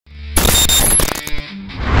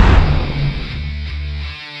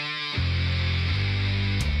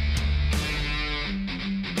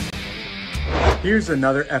Here's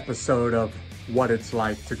another episode of what it's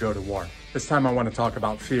like to go to war. This time I want to talk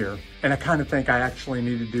about fear. And I kind of think I actually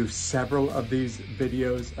need to do several of these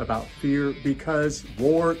videos about fear because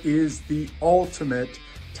war is the ultimate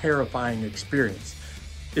terrifying experience.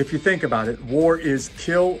 If you think about it, war is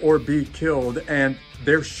kill or be killed, and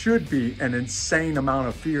there should be an insane amount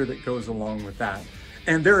of fear that goes along with that.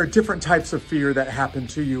 And there are different types of fear that happen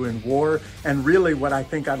to you in war. And really what I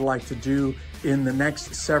think I'd like to do in the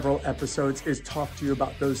next several episodes is talk to you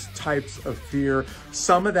about those types of fear.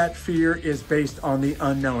 Some of that fear is based on the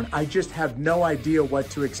unknown. I just have no idea what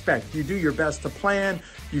to expect. You do your best to plan,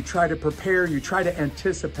 you try to prepare, you try to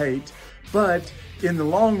anticipate, but in the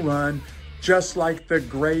long run, just like the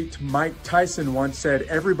great Mike Tyson once said,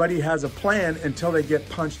 everybody has a plan until they get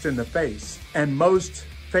punched in the face. And most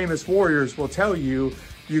famous warriors will tell you,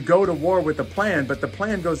 you go to war with a plan, but the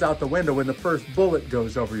plan goes out the window when the first bullet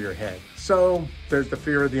goes over your head. So there's the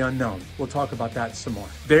fear of the unknown. We'll talk about that some more.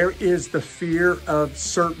 There is the fear of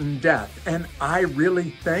certain death. And I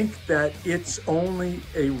really think that it's only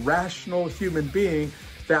a rational human being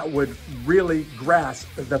that would really grasp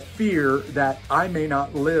the fear that I may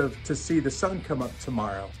not live to see the sun come up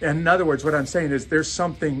tomorrow. And in other words, what I'm saying is there's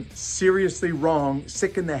something seriously wrong,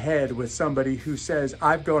 sick in the head with somebody who says,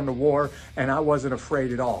 I've gone to war and I wasn't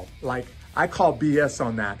afraid at all. Like, I call BS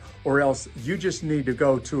on that, or else you just need to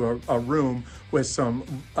go to a room with some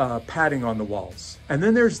padding on the walls. And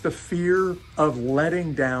then there's the fear of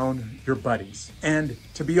letting down your buddies. And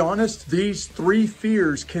to be honest, these three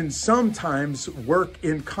fears can sometimes work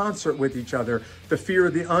in concert with each other. The fear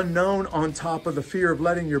of the unknown on top of the fear of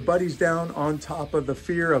letting your buddies down, on top of the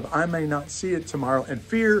fear of I may not see it tomorrow, and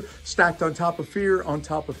fear stacked on top of fear on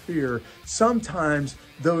top of fear. Sometimes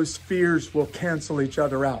those fears will cancel each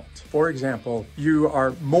other out. For example, you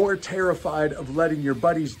are more terrified of letting your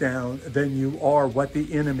buddies down than you are what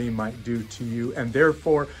the enemy might do to you. And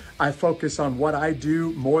therefore, I focus on what I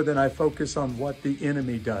do more than I focus on what the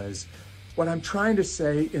enemy does. What I'm trying to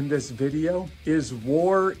say in this video is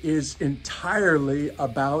war is entirely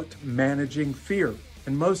about managing fear.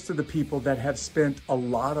 And most of the people that have spent a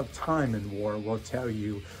lot of time in war will tell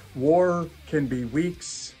you, war can be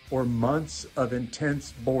weeks or months of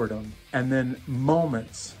intense boredom, and then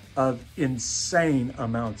moments of insane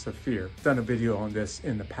amounts of fear. I've done a video on this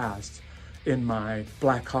in the past in my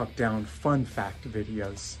Black Hawk Down fun fact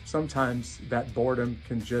videos. Sometimes that boredom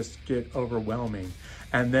can just get overwhelming.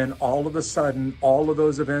 And then all of a sudden, all of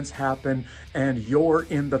those events happen and you're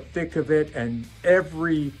in the thick of it and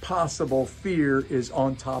every possible fear is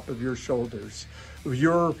on top of your shoulders.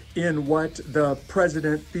 You're in what the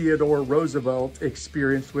President Theodore Roosevelt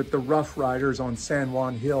experienced with the Rough Riders on San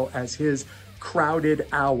Juan Hill as his crowded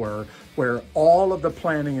hour, where all of the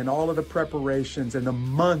planning and all of the preparations and the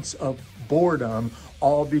months of boredom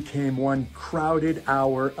all became one crowded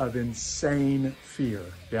hour of insane fear.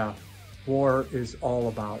 Yeah, war is all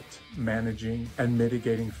about managing and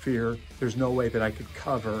mitigating fear. There's no way that I could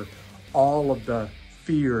cover all of the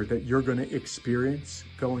fear that you're going to experience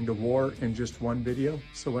going to war in just one video.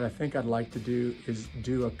 So what I think I'd like to do is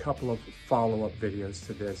do a couple of follow-up videos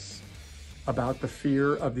to this about the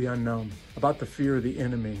fear of the unknown, about the fear of the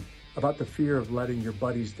enemy, about the fear of letting your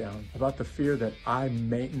buddies down, about the fear that I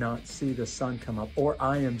may not see the sun come up, or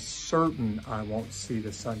I am certain I won't see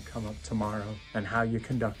the sun come up tomorrow, and how you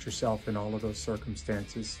conduct yourself in all of those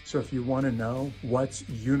circumstances. So if you want to know what's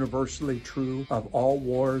universally true of all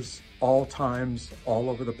wars, all times, all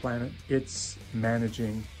over the planet, it's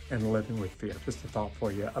managing and living with fear. Just a thought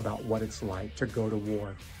for you about what it's like to go to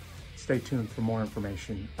war. Stay tuned for more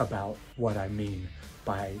information about what I mean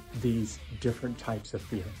by these different types of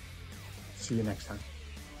fear. See you next time.